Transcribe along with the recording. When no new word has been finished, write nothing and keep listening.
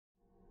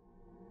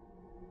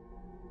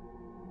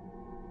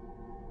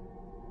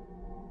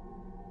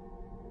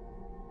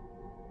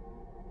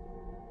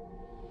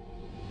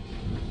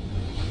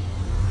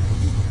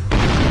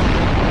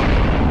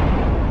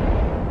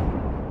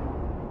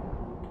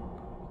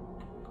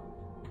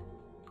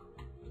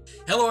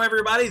Hello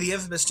everybody, the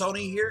infamous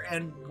Tony here,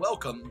 and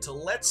welcome to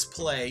Let's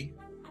Play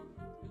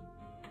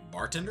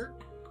Bartender?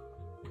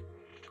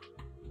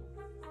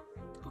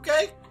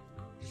 Okay.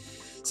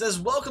 It says,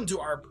 welcome to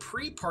our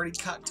pre-party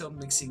cocktail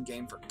mixing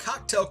game for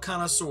cocktail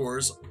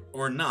connoisseurs,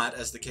 or not,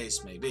 as the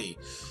case may be.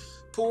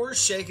 Pour,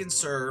 shake, and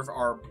serve,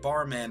 our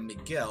barman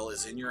Miguel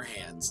is in your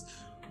hands.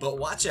 But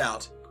watch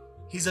out,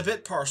 he's a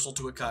bit partial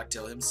to a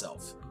cocktail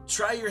himself.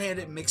 Try your hand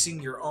at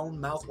mixing your own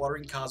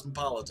mouth-watering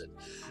cosmopolitan.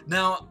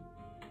 Now,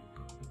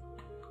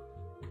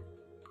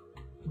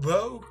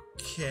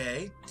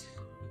 okay.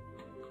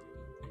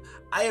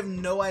 I have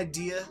no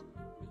idea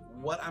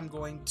what I'm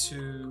going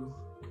to...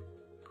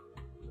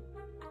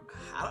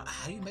 How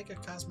do you make a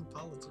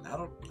cosmopolitan? I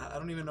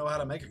don't even know how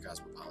to make a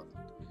cosmopolitan.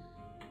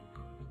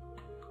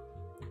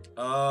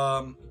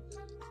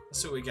 Let's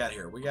see what we got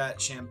here. We got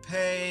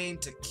champagne,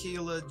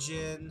 tequila,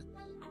 gin,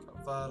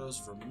 Calvados,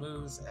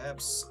 vermouth,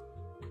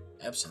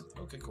 absinthe.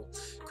 Okay, cool.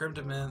 Creme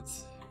de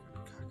menthe,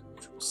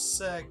 triple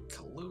sec,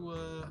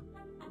 Kahlua,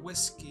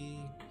 whiskey,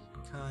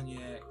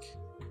 cognac,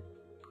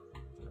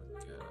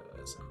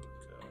 juice,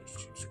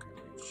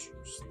 cranberry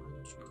juice,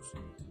 lime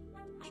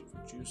juice,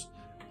 juice.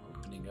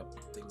 Opening up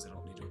things I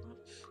don't need to open up.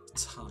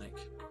 Tonic,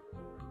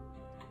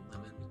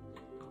 lemon,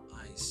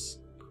 ice.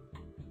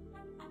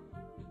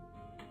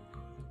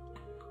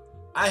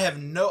 I have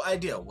no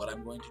idea what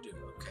I'm going to do.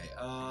 Okay.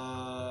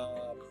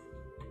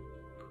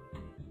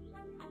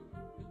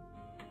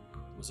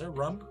 Was there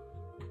rum?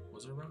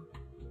 Was there rum?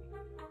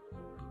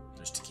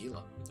 There's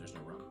tequila. There's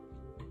no rum.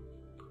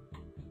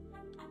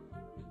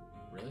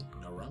 Really?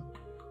 No rum?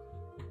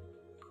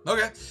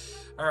 Okay.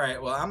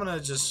 Alright, well, I'm going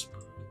to just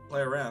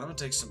play around. I'm going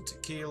to take some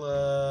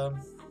tequila.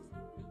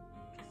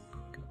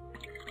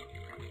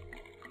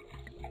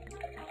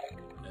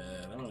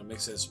 And I'm going to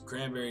mix in some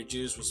cranberry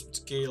juice with some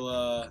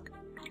tequila.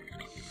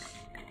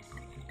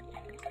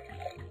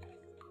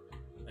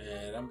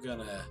 And I'm going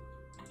to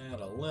add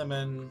a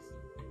lemon.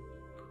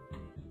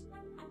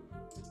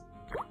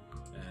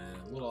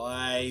 And a little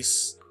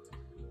ice.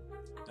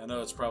 I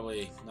know it's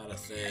probably not a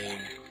thing.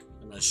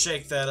 I'm going to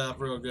shake that up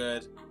real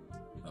good.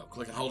 Oh,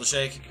 click and hold to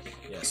shake?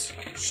 Yes.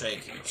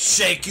 Shake.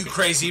 Shake, you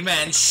crazy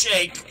man!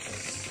 Shake!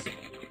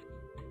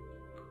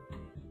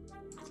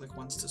 Click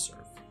once to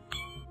serve.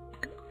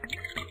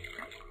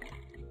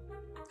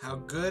 How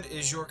good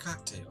is your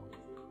cocktail?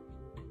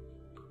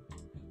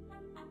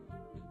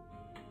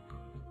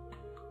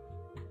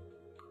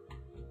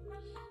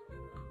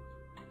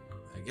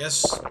 I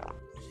guess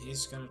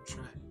he's gonna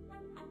try.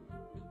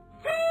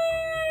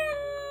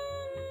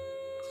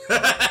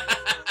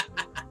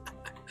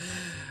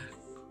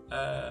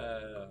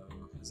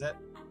 Is that...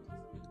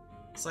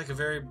 It's like a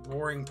very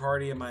boring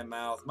party in my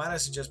mouth. Might I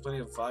suggest plenty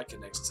of vodka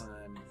next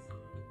time?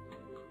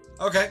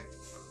 Okay.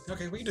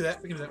 Okay, we can do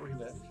that. We can do that. We can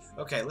do that.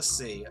 Okay, let's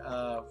see.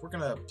 We're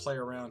gonna play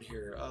around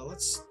here.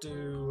 Let's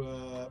do...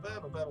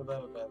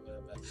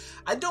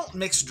 I don't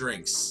mix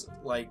drinks.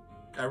 Like,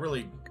 I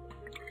really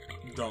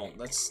don't.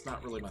 That's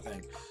not really my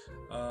thing.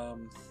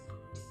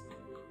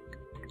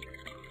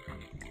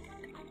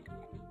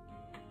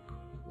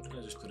 What did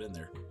I just put in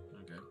there?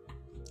 Okay.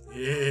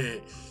 Yeah.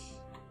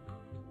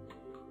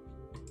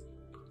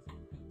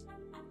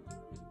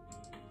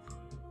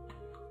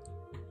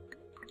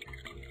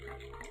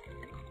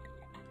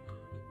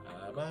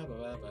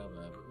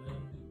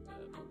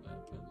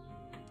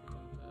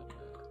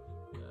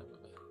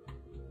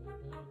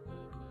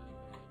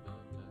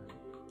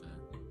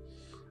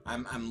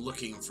 I'm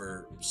looking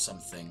for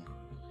something.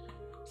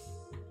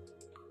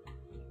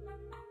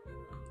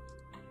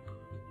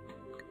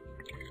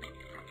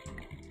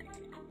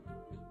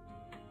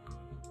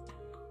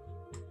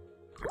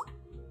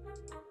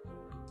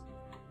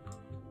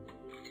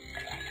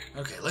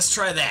 Okay, let's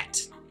try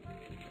that.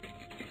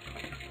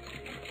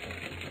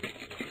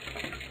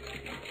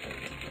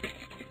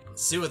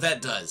 Let's see what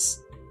that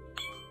does.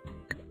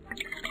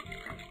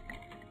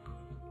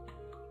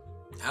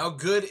 How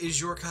good is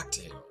your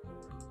cocktail?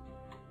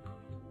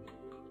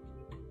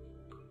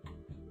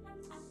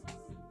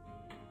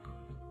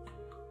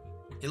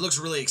 He looks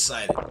really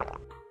excited.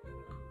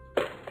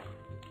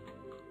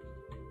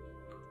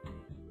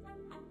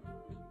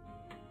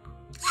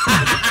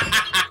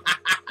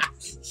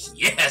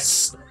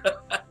 Yes!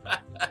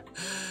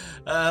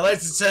 I'd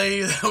like to tell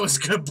you that was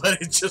good, but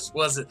it just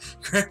wasn't.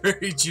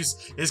 Cranberry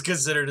juice is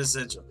considered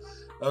essential.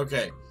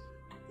 Okay.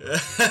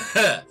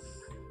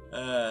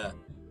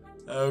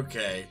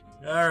 Okay.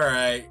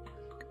 Alright.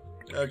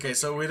 Okay,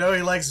 so we know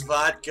he likes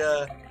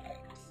vodka.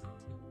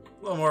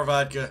 A little more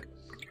vodka.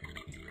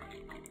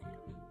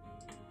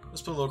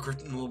 Let's put a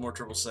little more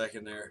triple sec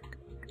in there.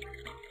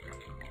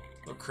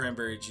 A little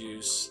cranberry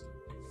juice.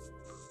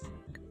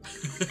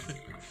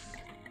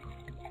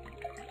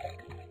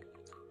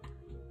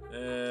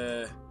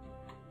 A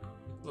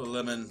little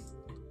lemon.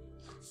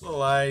 A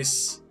little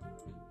ice.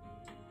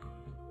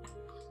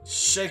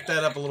 Shake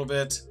that up a little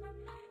bit.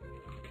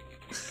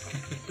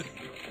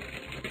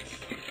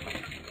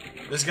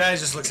 This guy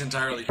just looks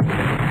entirely...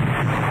 Wow!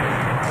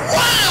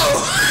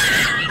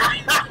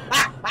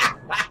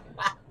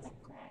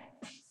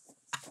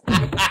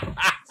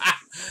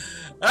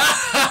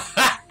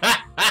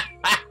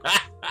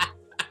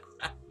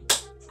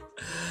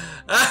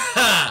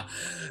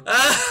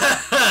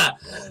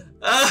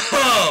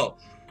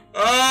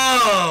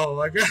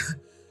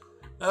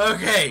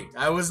 Okay,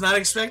 I was not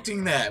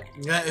expecting that.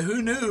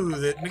 Who knew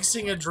that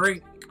mixing a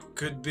drink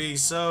could be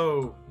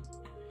so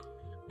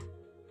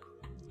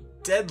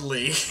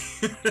deadly?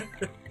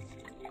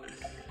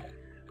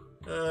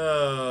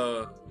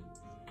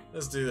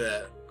 Let's do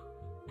that.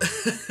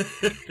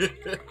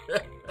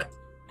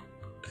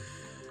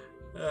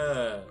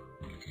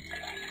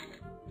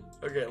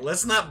 Okay,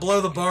 let's not blow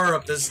the bar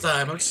up this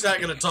time. I'm just not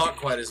gonna talk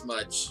quite as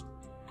much.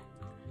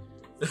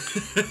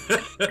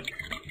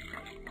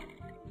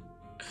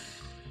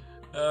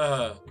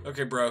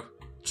 Okay, bro.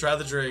 Try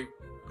the drink.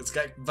 It's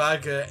got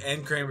vodka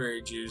and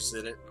cranberry juice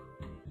in it.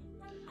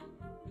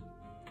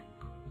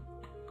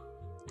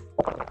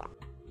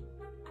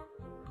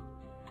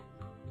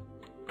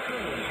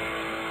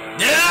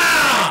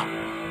 Yeah!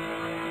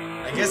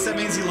 I guess that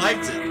means he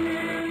liked it.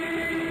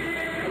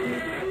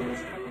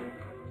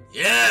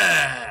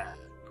 Yeah!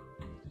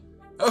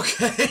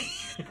 Okay.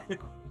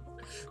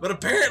 But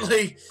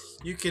apparently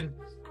you can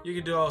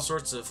do all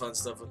sorts of fun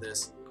stuff with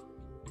this.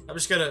 I'm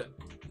just gonna,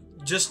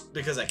 just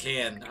because I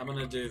can, I'm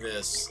gonna do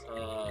this.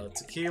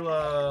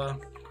 Tequila,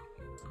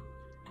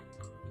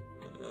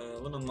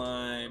 lemon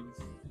lime.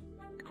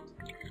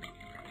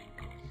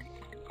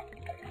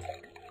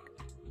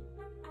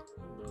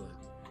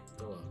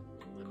 Throw a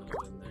lemon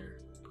up in there.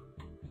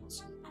 Want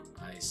some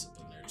ice up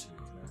in there too.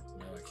 Can I?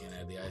 No, I can't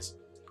add the ice.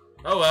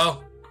 Oh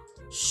well.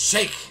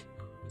 Shake.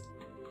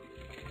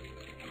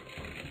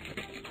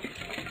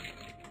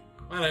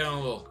 Might have gone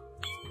a little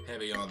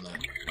heavy on the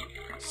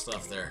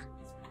stuff there.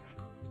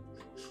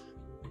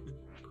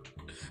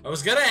 I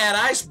was gonna add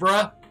ice,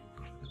 bruh.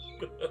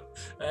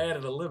 I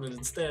added a lemon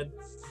instead.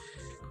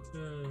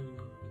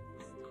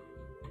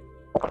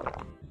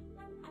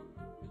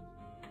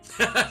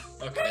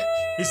 Okay,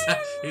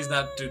 he's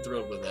not too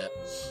thrilled with that.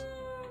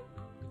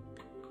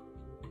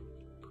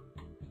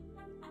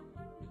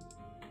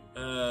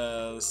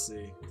 Let's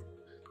see.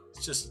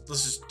 Let's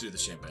just do the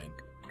champagne.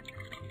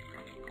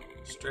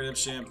 Straight up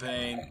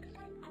champagne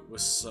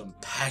with some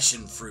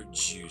passion fruit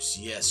juice.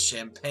 Yes,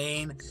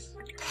 champagne,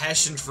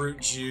 passion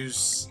fruit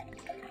juice,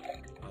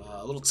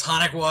 a little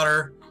tonic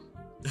water,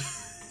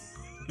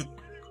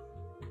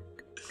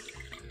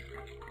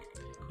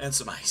 and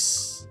some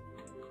ice.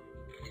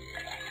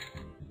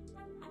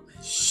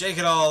 Shake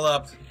it all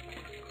up,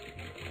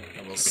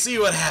 and we'll see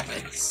what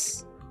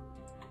happens.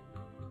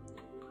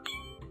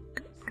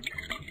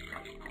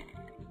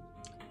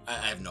 I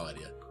have no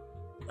idea.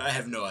 I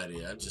have no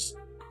idea.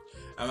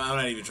 I'm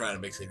not even trying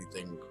to mix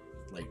anything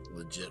like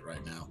legit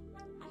right now.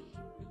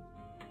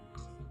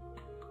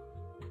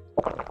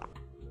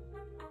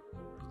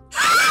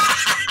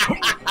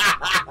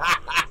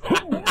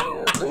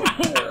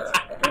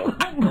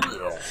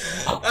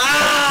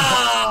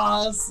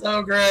 Ah,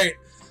 so great.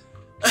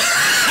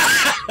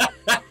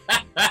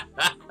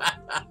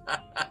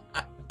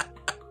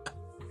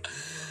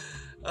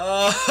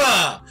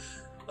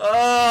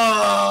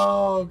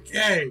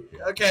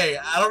 Okay,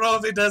 I don't know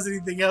if it does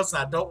anything else.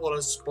 I don't want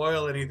to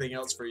spoil anything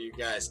else for you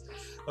guys.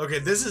 Okay,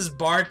 this is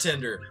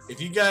Bartender.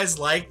 If you guys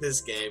like this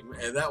game,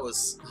 and that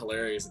was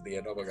hilarious at the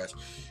end, oh my gosh.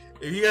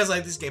 If you guys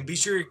like this game, be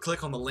sure to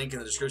click on the link in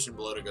the description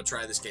below to go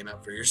try this game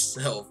out for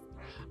yourself.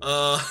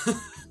 Oh,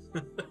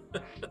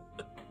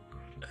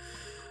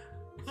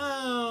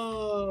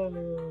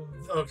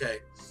 okay.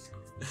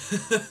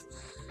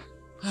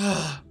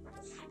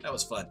 That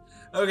was fun.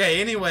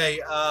 Okay, anyway,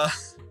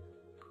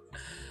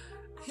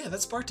 yeah,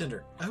 that's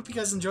Bartender. I hope you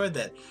guys enjoyed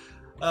that.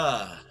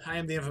 I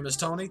am the infamous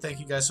Tony.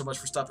 Thank you guys so much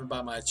for stopping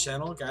by my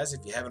channel. Guys,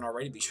 if you haven't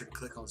already, be sure to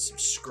click on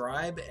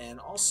subscribe. And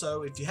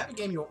also, if you have a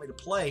game you want me to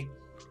play,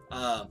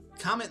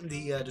 comment in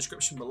the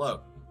description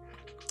below.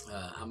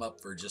 I'm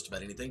up for just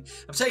about anything.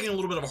 I'm taking a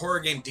little bit of a horror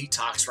game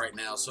detox right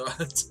now, so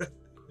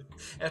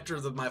after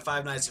my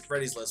Five Nights at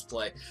Freddy's Let's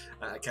Play,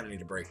 I kind of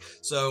need a break.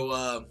 So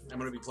I'm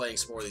going to be playing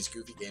some more of these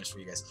goofy games for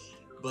you guys.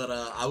 But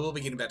I will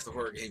be getting back to the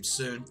horror games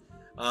soon.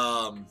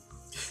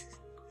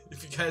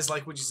 If you guys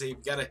like what you see, if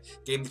you got a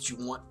game that you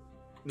want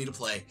me to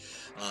play,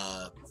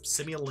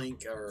 send me a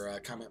link or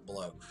comment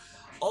below.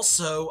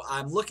 Also,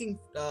 I'm looking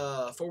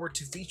forward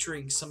to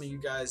featuring some of you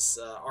guys'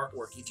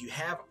 artwork. If you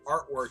have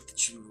artwork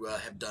that you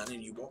have done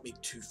and you want me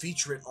to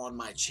feature it on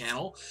my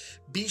channel,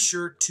 be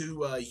sure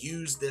to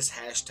use this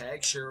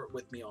hashtag. Share it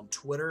with me on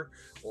Twitter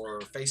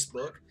or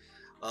Facebook.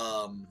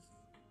 I'll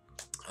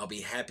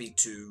be happy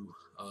to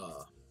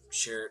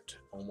share it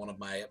on one of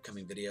my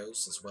upcoming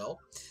videos as well.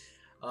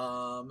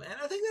 And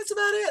I think that's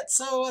about it.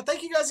 So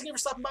thank you guys again for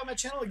stopping by my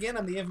channel. Again,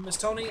 I'm the infamous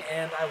Tony,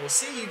 and I will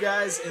see you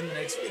guys in the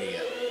next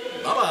video.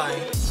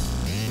 Bye-bye.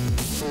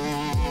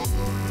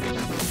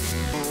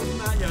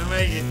 Not gonna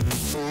make it.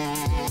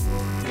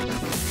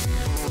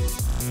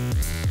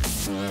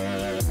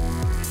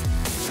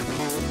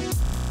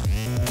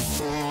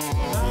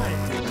 Hi.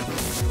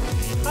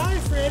 Hi,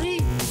 Freddy.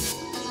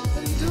 How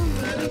you doing,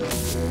 buddy?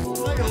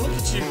 I'm not gonna look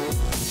at you.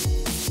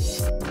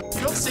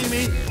 You don't see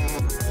me.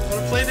 I'm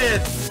gonna play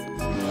dead.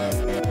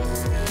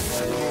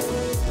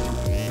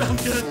 I'm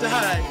gonna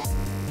die.